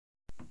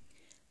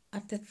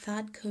At the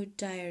Third Code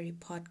Diary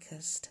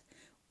podcast,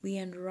 we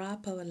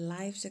unwrap our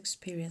life's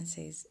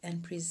experiences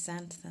and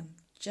present them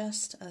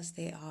just as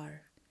they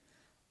are.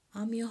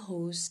 I'm your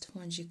host,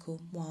 Wanjiko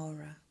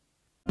Mwaura.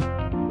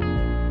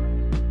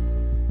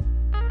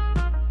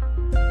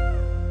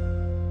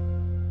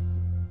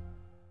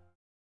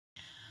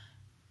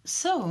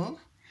 So,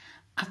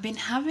 I've been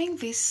having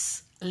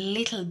this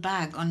little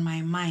bag on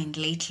my mind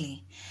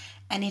lately,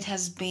 and it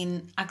has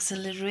been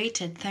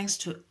accelerated thanks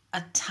to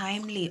a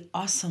timely,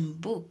 awesome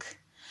book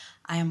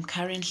I am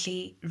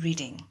currently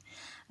reading.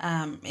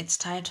 It's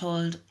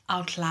titled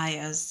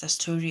Outliers, The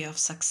Story of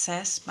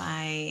Success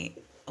by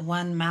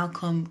one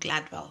Malcolm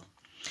Gladwell.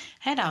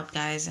 Head out,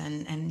 guys,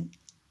 and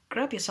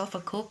grab yourself a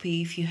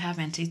copy if you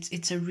haven't.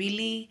 It's a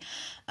really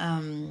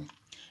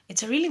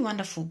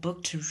wonderful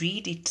book to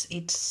read.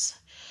 It's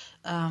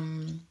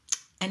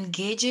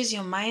engages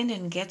your mind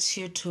and gets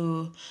you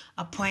to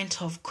a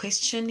point of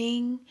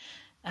questioning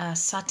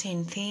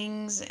certain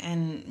things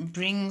and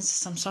brings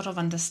some sort of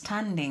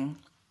understanding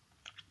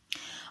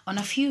on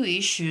a few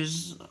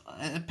issues,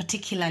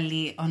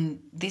 particularly on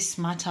this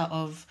matter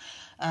of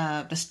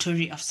the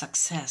story of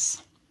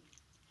success.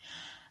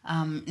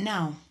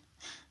 Now,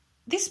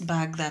 this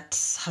bag that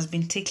has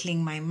been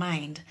tickling my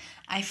mind,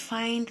 I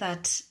find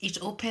that it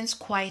opens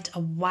quite a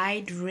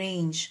wide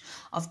range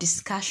of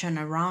discussion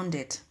around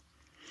it.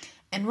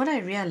 And what I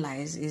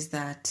realize is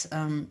that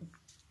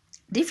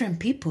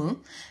different people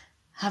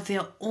have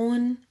their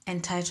own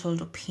entitled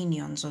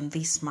opinions on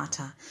this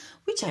matter,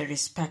 which I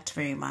respect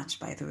very much,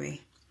 by the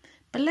way.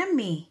 But let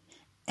me,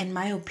 in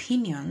my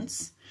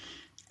opinions,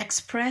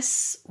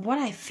 express what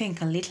I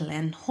think a little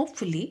and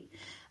hopefully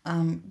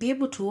be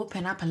able to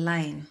open up a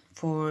line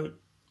for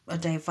a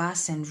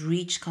diverse and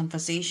rich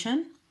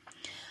conversation,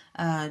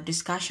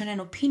 discussion,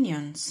 and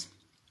opinions.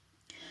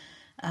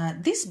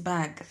 This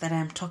bag that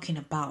I'm talking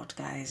about,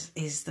 guys,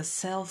 is the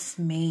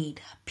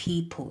self-made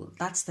people.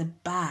 That's the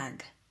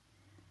bag.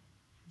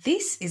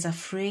 This is a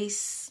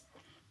phrase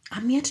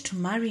I'm yet to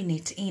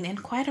marinate in,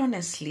 and quite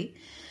honestly,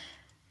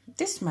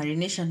 this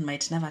marination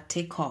might never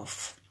take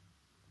off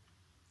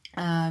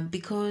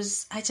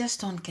because I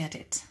just don't get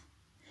it.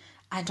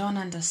 I don't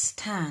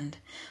understand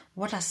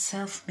what a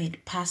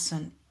self-made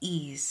person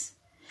is.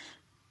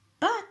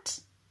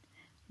 But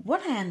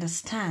what I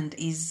understand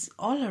is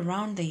all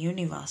around the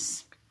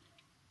universe,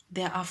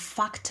 there are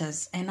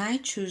factors, and I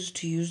choose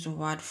to use the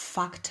word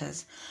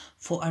factors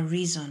for a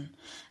reason,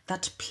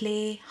 that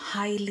play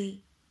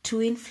highly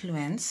to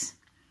influence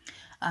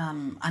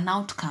an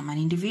outcome, an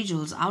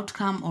individual's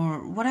outcome,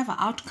 or whatever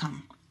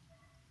outcome,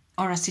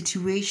 or a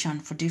situation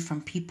for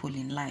different people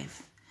in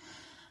life.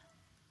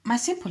 My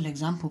simple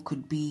example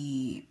could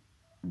be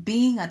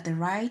being at the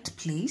right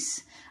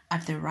place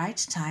at the right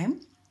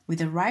time with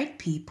the right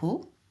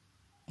people,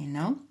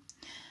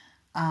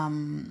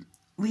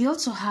 We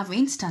also have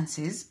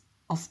instances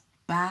of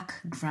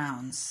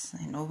backgrounds,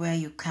 where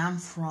you come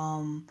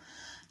from.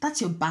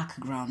 That's your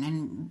background,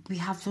 and we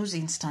have those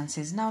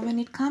instances. Now, when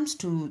it comes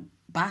to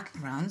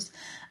backgrounds,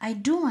 I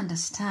do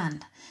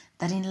understand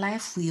that in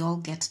life we all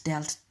get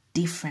dealt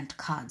different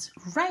cards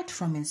right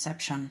from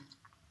inception.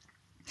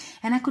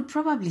 And I could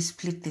probably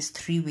split this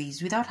three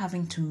ways without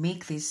having to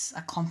make this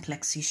a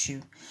complex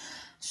issue.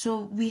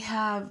 So we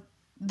have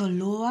the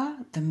lower,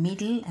 the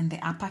middle, and the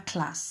upper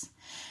class.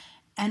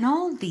 And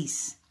all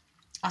these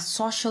are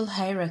social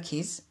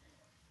hierarchies,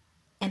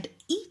 and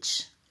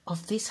each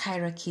of these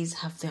hierarchies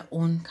have their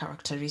own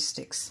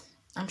characteristics.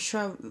 I'm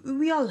sure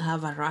we all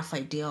have a rough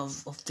idea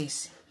of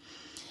this.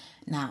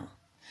 Now,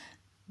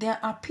 there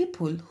are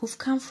people who've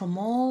come from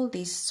all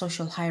these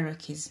social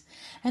hierarchies,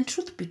 and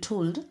truth be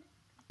told,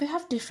 they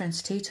have different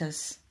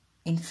status.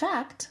 In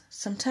fact,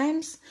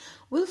 sometimes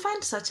we'll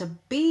find such a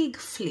big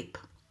flip.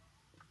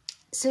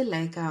 Say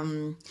like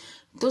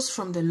those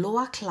from the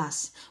lower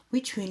class,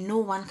 which we know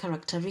one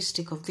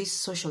characteristic of this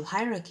social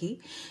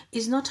hierarchy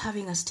is not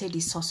having a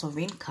steady source of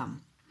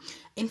income.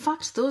 In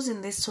fact, those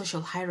in this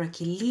social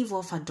hierarchy live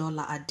off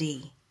 $1 a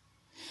day.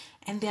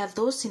 And there are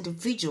those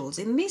individuals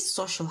in this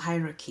social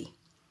hierarchy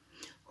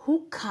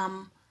who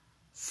come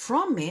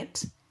from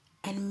it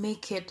and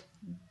make it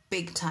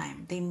big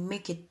time. They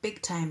make it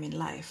big time in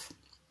life.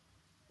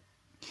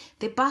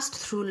 They burst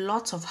through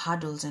lots of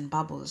hurdles and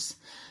bubbles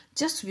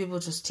just to be able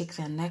to stick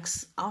their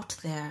necks out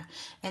there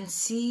and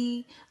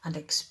see and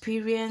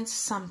experience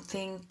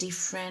something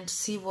different,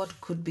 see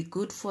what could be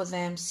good for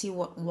them, see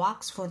what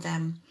works for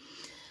them.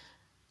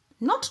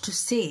 Not to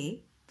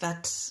say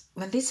that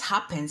when this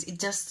happens, it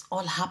just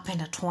all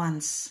happened at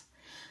once.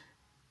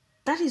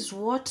 That is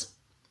what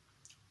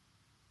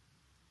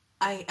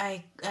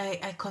I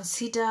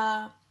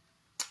consider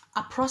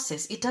a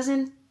process. It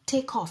doesn't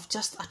take off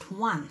just at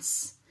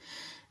once.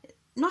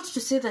 Not to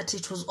say that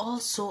it was all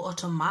so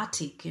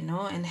automatic,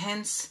 and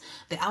hence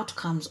the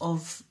outcomes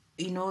of,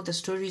 the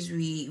stories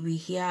we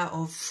hear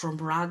of from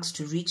rags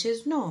to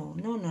riches. No.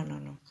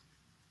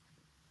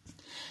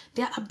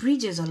 There are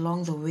bridges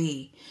along the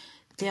way.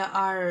 There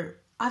are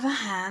other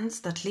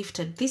hands that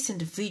lifted these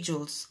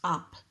individuals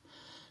up.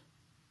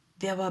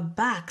 There were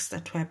backs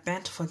that were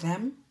bent for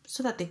them,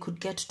 so that they could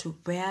get to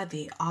where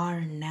they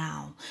are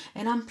now.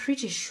 And I'm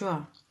pretty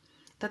sure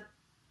that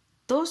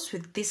those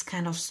with this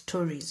kind of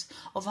stories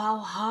of how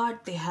hard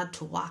they had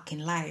to work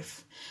in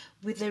life,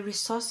 with the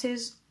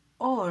resources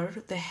or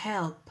the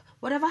help,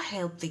 whatever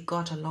help they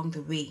got along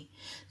the way,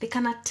 they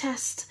can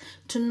attest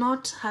to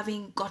not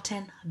having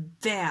gotten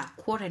there,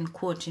 quote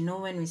unquote.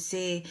 When we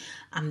say,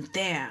 I'm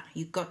there,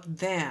 you got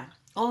there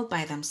all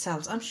by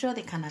themselves. I'm sure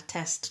they can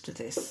attest to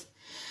this.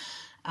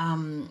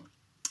 And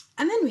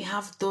then we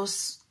have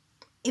those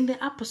in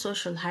the upper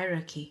social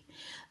hierarchy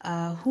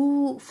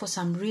who, for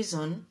some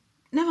reason,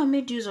 never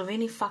made use of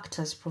any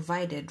factors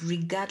provided,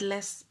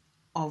 regardless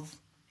of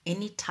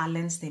any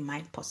talents they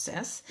might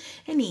possess,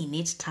 any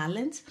innate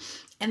talents,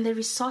 and the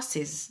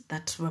resources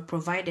that were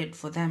provided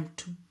for them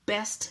to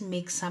best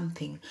make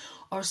something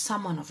or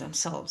someone of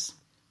themselves.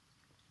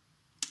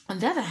 On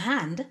the other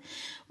hand,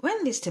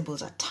 when these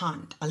tables are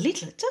turned a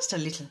little, just a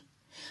little,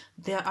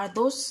 there are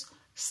those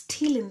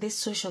still in this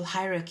social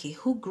hierarchy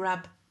who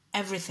grab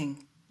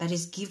everything that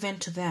is given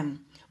to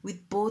them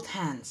with both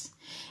hands,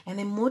 and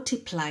they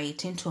multiply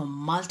it into a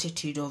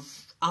multitude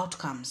of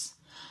outcomes.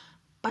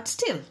 But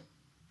still,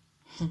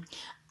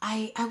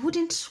 I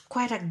wouldn't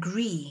quite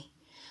agree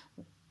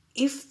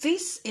if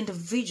these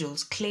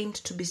individuals claimed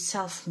to be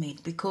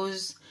self-made,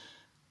 because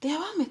there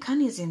were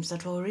mechanisms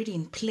that were already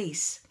in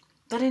place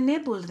that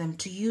enabled them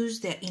to use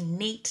their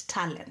innate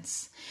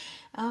talents,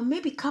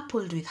 maybe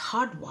coupled with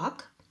hard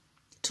work,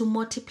 to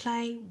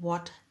multiply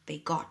what they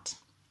got.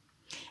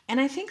 And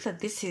I think that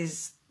this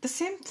is the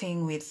same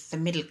thing with the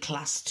middle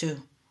class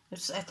too.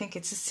 I think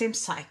it's the same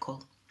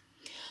cycle.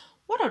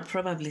 What I'd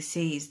probably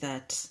say is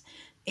that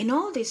in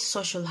all these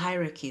social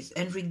hierarchies,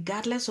 and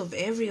regardless of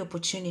every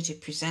opportunity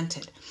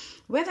presented,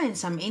 whether in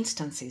some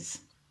instances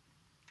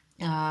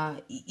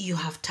you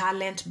have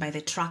talent by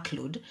the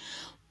truckload,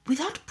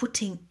 without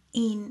putting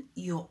in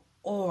your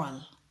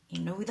all,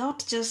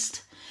 without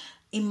just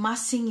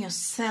immersing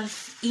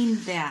yourself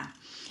in there,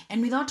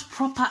 and without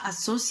proper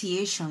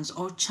associations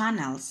or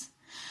channels,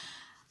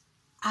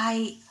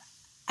 I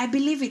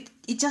believe it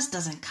just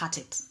doesn't cut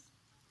it.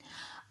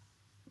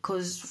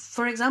 Because,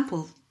 for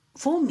example,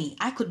 for me,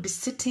 I could be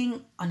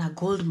sitting on a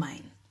gold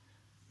mine,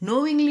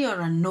 knowingly or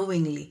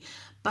unknowingly,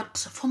 but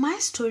for my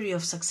story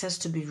of success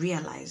to be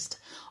realized,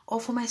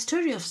 or for my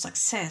story of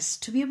success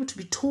to be able to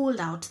be told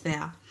out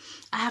there,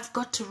 I have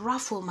got to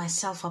ruffle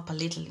myself up a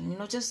little,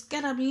 just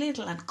get a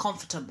little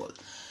uncomfortable,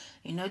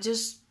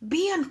 just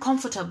be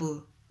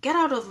uncomfortable, get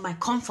out of my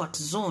comfort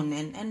zone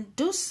and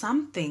do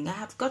something. I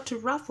have got to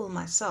ruffle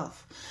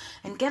myself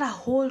and get a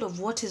hold of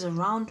what is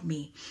around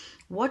me,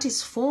 what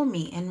is for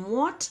me, and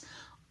what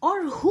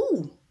or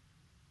who.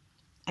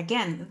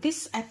 Again,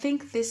 I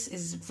think this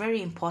is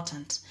very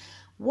important.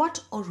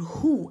 What or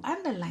who,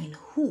 underline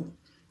who,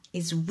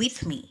 is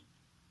with me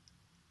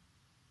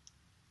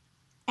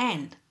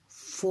and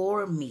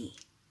for me,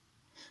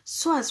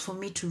 so as for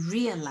me to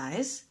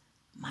realize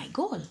my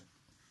goal.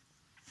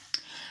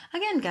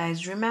 Again,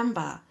 guys,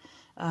 remember,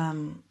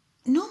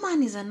 no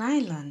man is an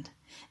island.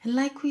 And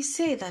like we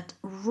say, that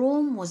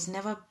Rome was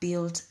never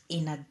built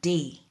in a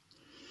day.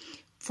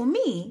 For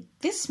me,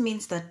 this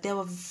means that there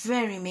were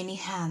very many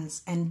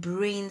hands and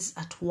brains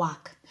at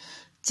work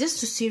just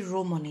to see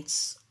Rome on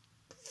its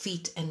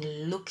feet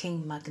and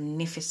looking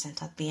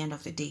magnificent at the end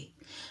of the day.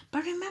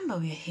 But remember,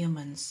 we are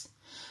humans.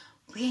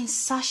 We are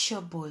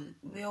insatiable.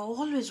 We are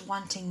always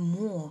wanting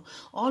more,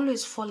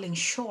 always falling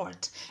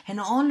short, and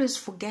always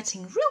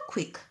forgetting real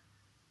quick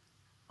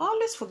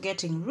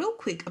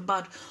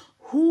about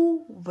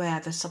who were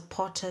the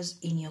supporters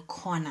in your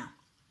corner.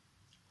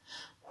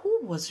 Who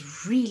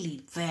was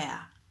really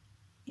there,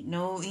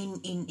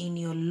 in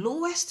your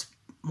lowest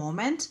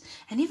moment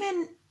and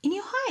even in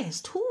your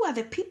highest? Who were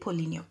the people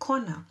in your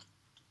corner?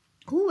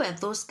 Who were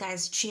those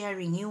guys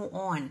cheering you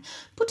on?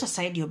 Put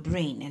aside your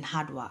brain and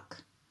hard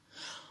work.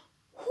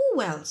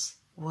 Who else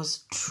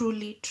was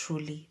truly,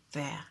 truly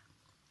there?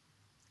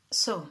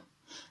 So,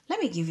 let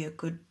me give you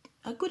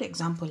a good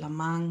example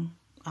among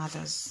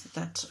others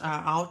that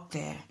are out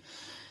there.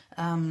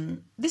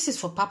 This is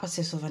for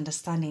purposes of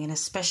understanding, and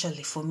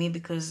especially for me,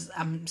 because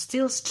I'm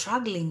still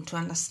struggling to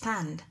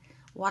understand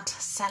what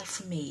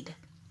self-made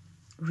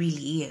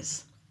really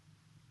is.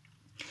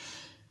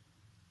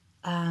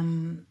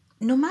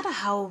 No matter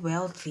how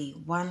wealthy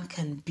one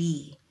can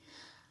be,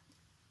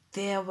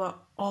 there were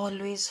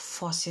always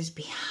forces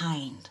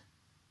behind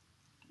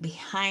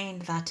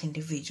that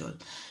individual,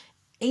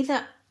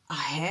 either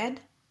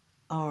ahead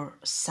or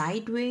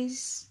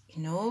sideways,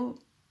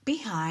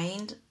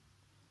 behind.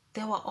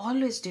 There were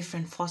always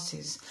different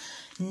forces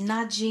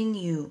nudging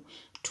you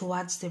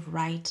towards the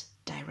right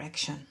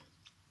direction.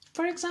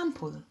 For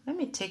example, let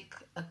me take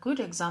a good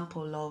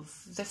example of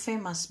the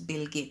famous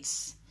Bill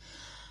Gates.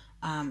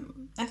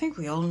 I think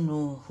we all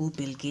know who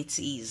Bill Gates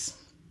is.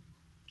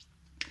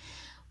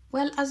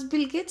 Well, as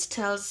Bill Gates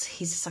tells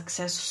his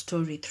success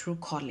story through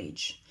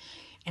college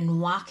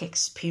and work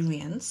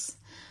experience,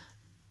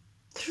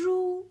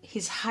 through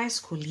his high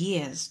school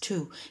years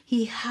too,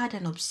 he had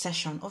an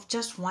obsession of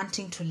just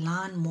wanting to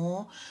learn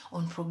more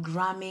on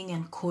programming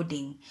and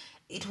coding.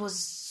 It was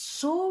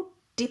so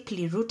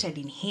deeply rooted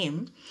in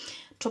him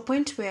to a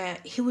point where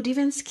he would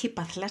even skip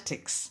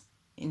athletics.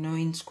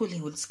 In school,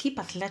 he would skip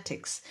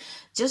athletics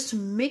just to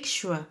make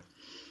sure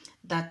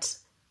that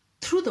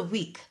through the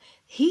week,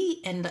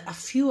 he and a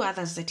few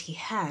others that he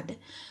had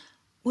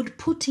would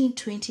put in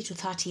 20 to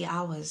 30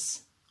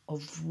 hours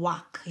of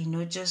work,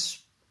 just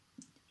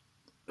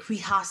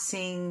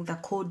rehearsing the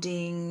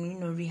coding,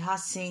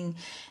 rehearsing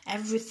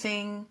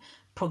everything,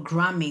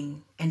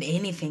 programming and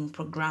anything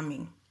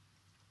programming.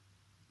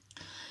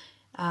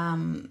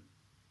 Don't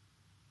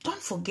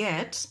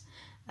forget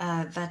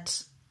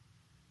that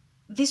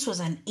this was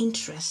an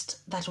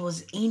interest that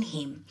was in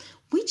him,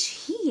 which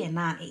he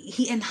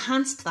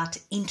enhanced that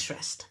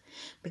interest,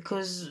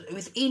 because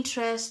with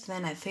interest,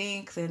 then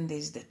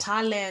there's the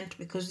talent,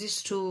 because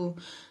these two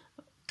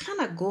kind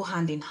of go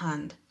hand in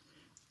hand.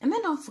 And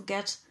then don't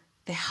forget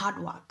the hard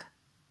work.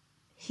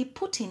 He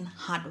put in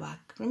hard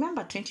work.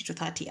 Remember, 20 to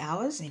 30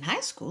 hours in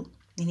high school,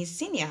 in his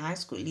senior high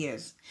school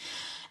years.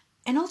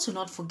 And also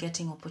not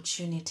forgetting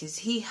opportunities.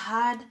 He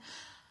had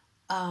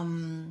a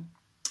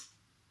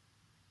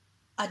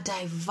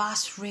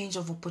diverse range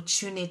of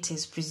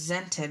opportunities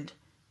presented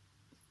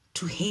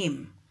to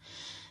him.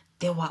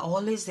 They were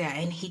always there,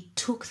 and he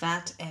took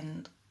that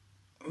and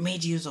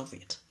made use of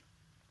it.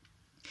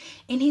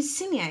 In his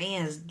senior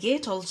years,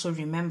 Gates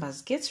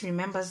remembers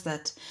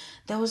that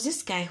there was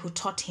this guy who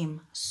taught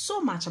him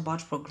so much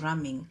about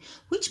programming,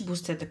 which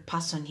boosted the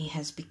person he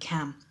has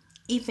become,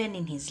 even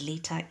in his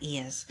later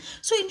years.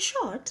 So in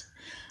short,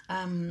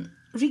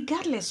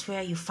 regardless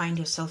where you find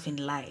yourself in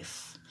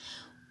life,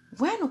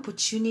 when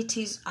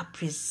opportunities are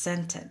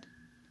presented,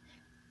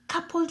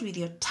 coupled with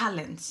your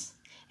talents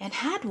and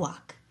hard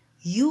work,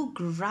 you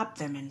grab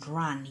them and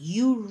run.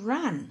 You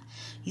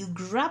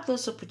grab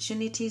those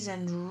opportunities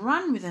and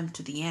run with them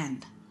to the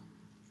end.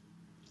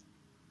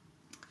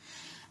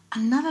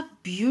 Another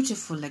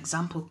beautiful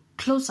example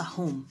closer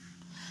home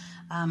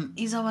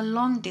is our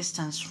long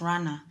distance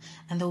runner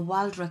and the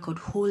world record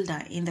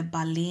holder in the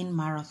Berlin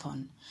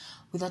Marathon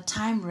with a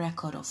time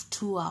record of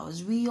 2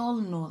 hours. We all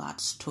know that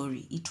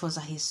story. It was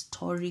a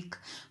historic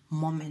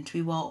moment.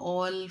 We were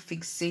all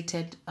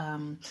fixated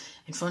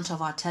in front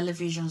of our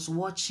televisions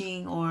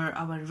watching, or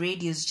our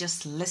radios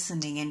just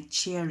listening and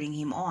cheering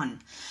him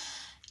on.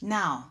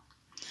 Now,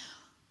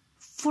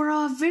 for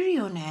our very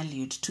own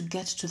Eliud to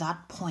get to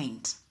that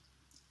point,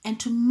 and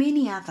to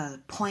many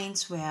other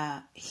points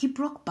where he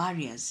broke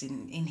barriers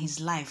in his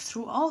life,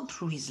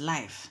 through his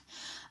life.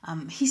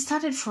 He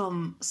started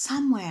from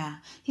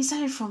somewhere. He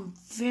started from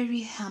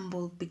very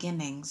humble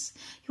beginnings.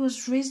 He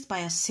was raised by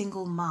a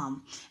single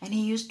mom, and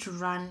he used to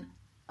run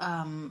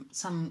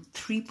some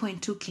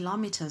 3.2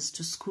 kilometers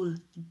to school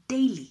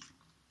daily.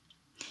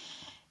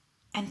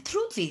 And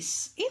through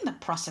this, in the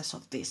process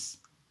of this,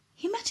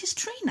 he met his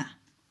trainer.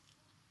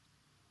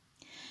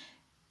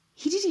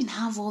 He didn't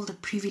have all the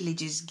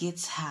privileges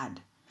Gates had,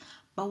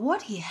 but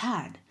what he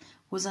had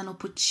was an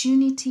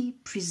opportunity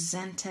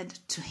presented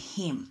to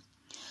him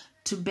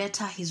to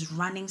better his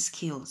running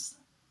skills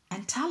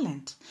and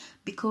talent,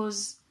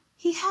 because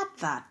he had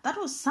that. That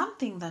was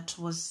something that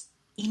was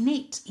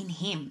innate in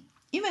him,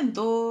 even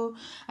though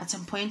at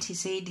some point he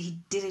said he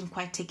didn't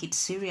quite take it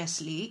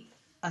seriously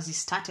as he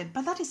started,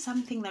 but that is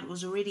something that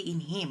was already in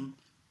him.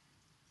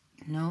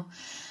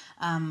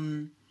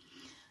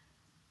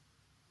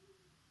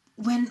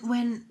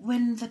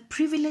 When the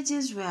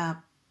privileges were,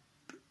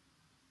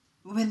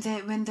 when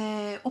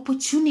the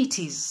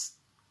opportunities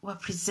were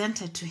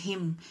presented to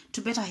him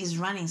to better his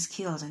running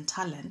skills and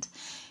talent,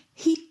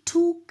 he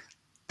took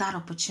that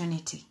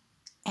opportunity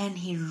and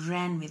he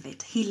ran with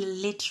it. He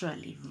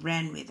literally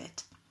ran with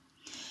it.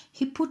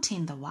 He put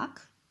in the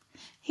work,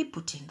 he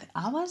put in the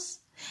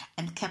hours,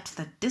 and kept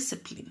the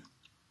discipline.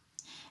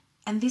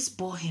 And this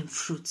bore him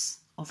fruits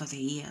over the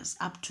years,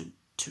 up to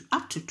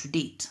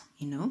date,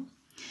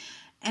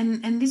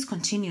 And this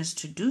continues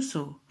to do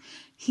so.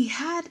 He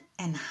had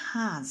and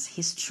has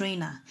his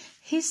trainer,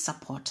 his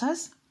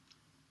supporters,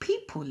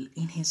 people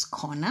in his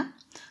corner,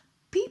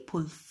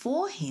 people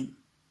for him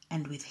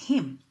and with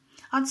him.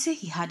 I'd say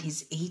he had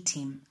his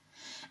A-team.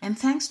 And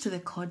thanks to the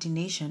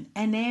coordination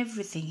and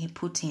everything he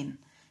put in,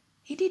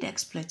 he did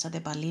exploits at the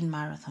Berlin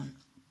Marathon.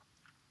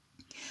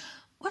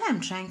 What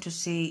I'm trying to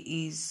say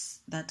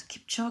is that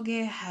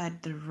Kipchoge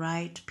had the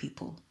right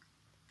people.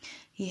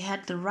 He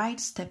had the right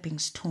stepping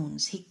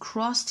stones. He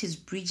crossed his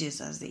bridges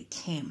as they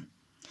came.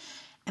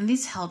 And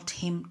this helped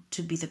him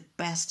to be the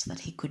best that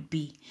he could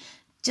be.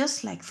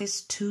 Just like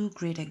these two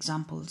great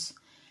examples.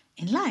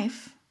 In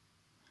life,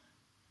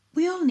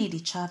 we all need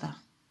each other.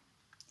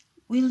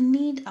 We'll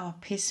need our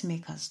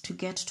pacemakers to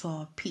get to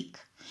our peak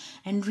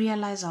and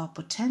realize our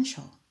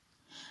potential.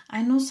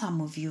 I know some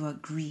of you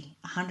agree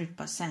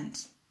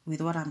 100%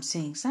 with what I'm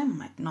saying. Some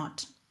might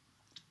not.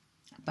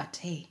 But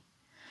hey,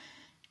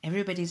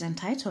 everybody's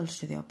entitled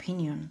to their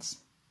opinions.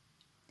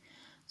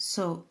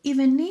 So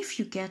even if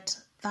you get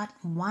that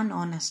one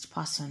honest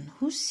person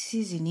who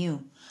sees in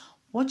you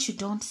what you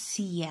don't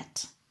see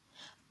yet,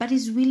 but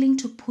is willing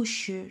to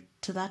push you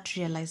to that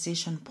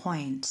realization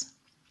point.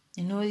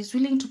 Is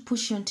willing to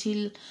push you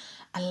until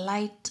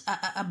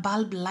a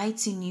bulb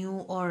lights in you,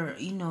 or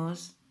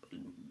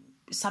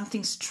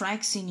something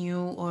strikes in you,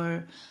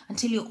 or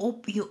until you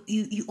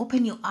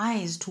open your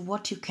eyes to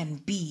what you can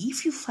be.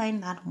 If you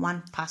find that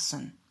one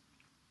person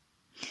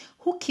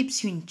who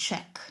keeps you in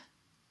check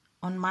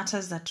on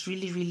matters that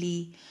really,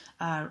 really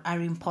are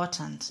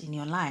important in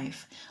your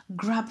life,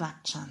 grab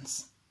that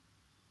chance.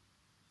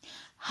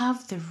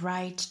 Have the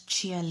right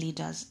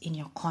cheerleaders in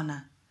your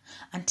corner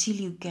until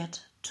you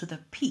get to the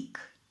peak.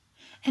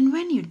 And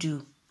when you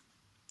do,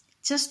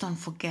 just don't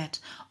forget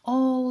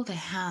all the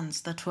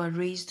hands that were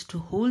raised to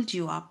hold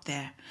you up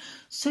there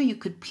so you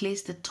could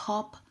place the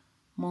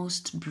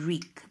topmost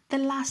brick, the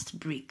last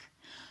brick,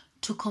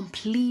 to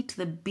complete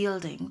the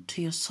building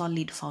to your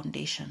solid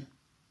foundation.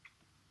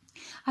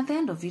 At the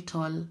end of it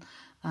all,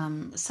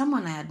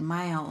 someone I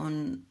admire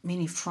on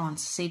many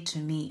fronts said to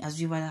me, as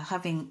we were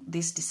having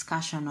this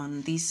discussion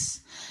on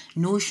this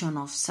notion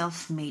of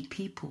self-made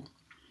people,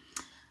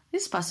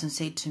 this person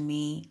said to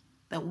me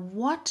that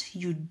what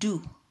you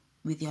do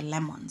with your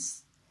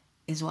lemons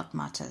is what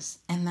matters.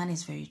 And that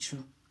is very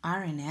true.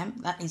 R&M,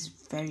 that is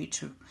very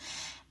true.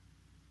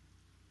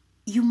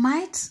 You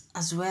might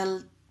as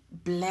well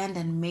blend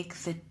and make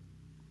the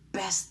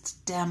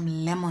best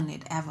damn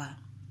lemonade ever.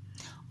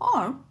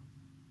 Or,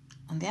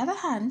 on the other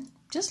hand,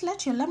 just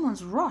let your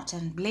lemons rot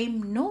and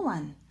blame no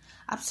one.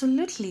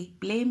 Absolutely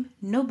blame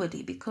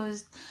nobody,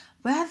 because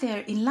where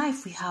there in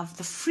life we have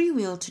the free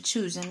will to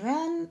choose, and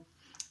when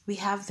we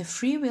have the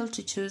free will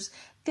to choose,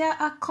 there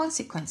are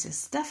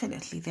consequences.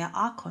 Definitely, there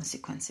are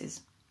consequences.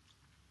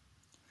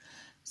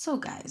 So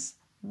guys,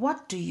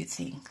 what do you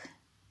think?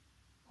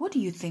 What do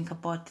you think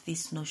about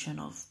this notion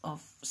of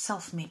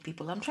self-made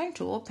people? I'm trying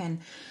to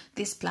open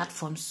these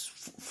platforms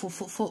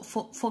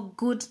for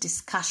good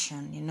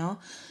discussion,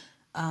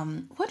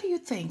 What do you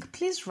think?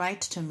 Please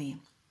write to me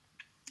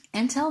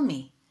and tell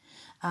me.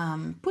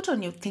 Put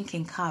on your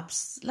thinking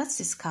caps. Let's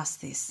discuss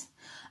this.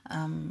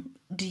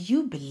 Do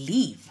you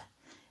believe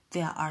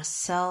there are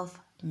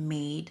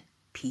self-made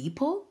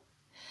people?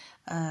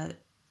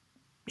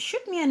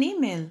 Shoot me an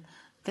email,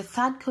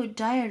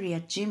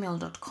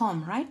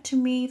 thethirdcodediary@gmail.com. Write to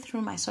me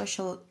through my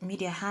social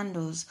media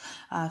handles,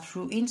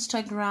 through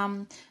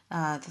Instagram,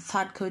 the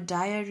Third Code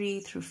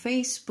Diary, through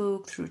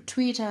Facebook, through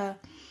Twitter.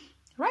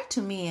 Write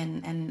to me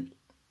and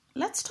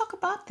let's talk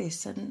about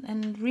this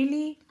and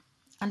really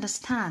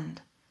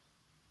understand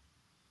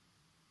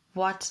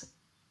what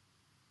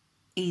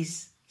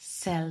is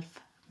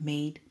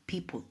self-made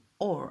people,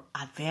 or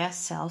are there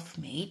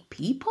self-made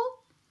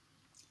people?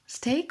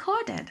 Stay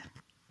coded.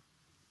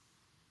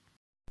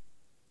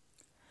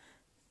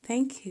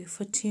 Thank you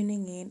for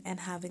tuning in and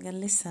having a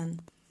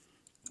listen.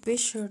 Be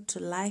sure to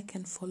like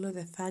and follow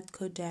the Third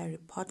Code Diary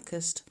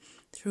podcast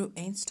through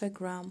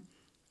Instagram,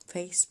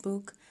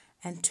 Facebook,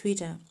 and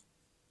Twitter,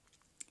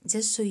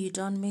 just so you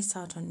don't miss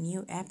out on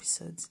new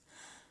episodes.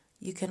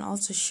 You can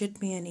also shoot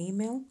me an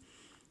email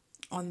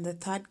on the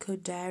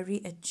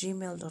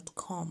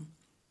thirdcodediary@gmail.com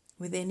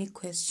with any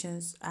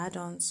questions,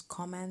 add-ons,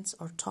 comments,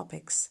 or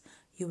topics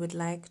you would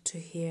like to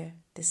hear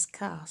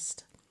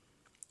discussed.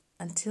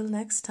 Until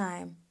next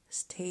time,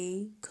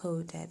 stay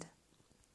coded.